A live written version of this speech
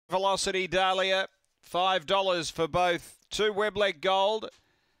Velocity Dahlia, $5 for both 2 Webleg Gold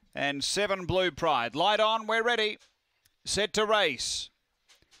and 7 Blue Pride. Light on, we're ready. Set to race.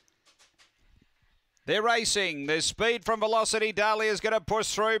 They're racing. There's speed from Velocity Dahlia is going to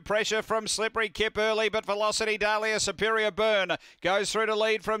push through. Pressure from Slippery Kip early, but Velocity Dahlia, Superior Burn, goes through to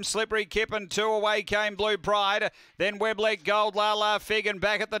lead from Slippery Kip, and 2 away came Blue Pride. Then Webleg Gold, La Fig, and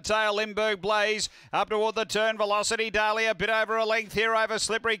back at the tail, Limburg Blaze. Up toward the turn, Velocity Dahlia, a bit over a length here over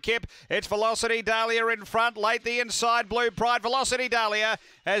Slippery Kip. It's Velocity Dahlia in front. Late the inside, Blue Pride. Velocity Dahlia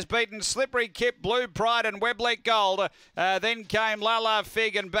has beaten Slippery Kip, Blue Pride, and Webleg Gold. Then came La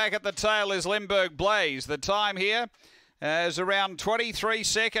Fig, and back at the tail is Limburg Blaze. The time here is around 23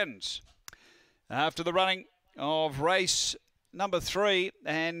 seconds after the running of race number 3,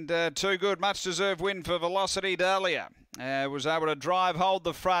 and too good. Much deserved win for Velocity Dahlia. Was able to drive, hold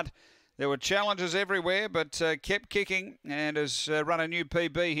the front. There were challenges everywhere, but kept kicking and has run a new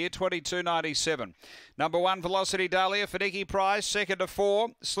PB here, 22.97. Number 1, Velocity Dahlia for Nicky Price. 2nd to 4,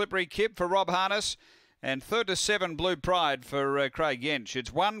 Slippery Kip for Rob Harness. And 3rd to 7, Blue Pride for Craig Yench. It's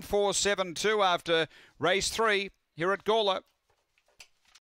 1-4-7-2 after race 3 here at Gawler.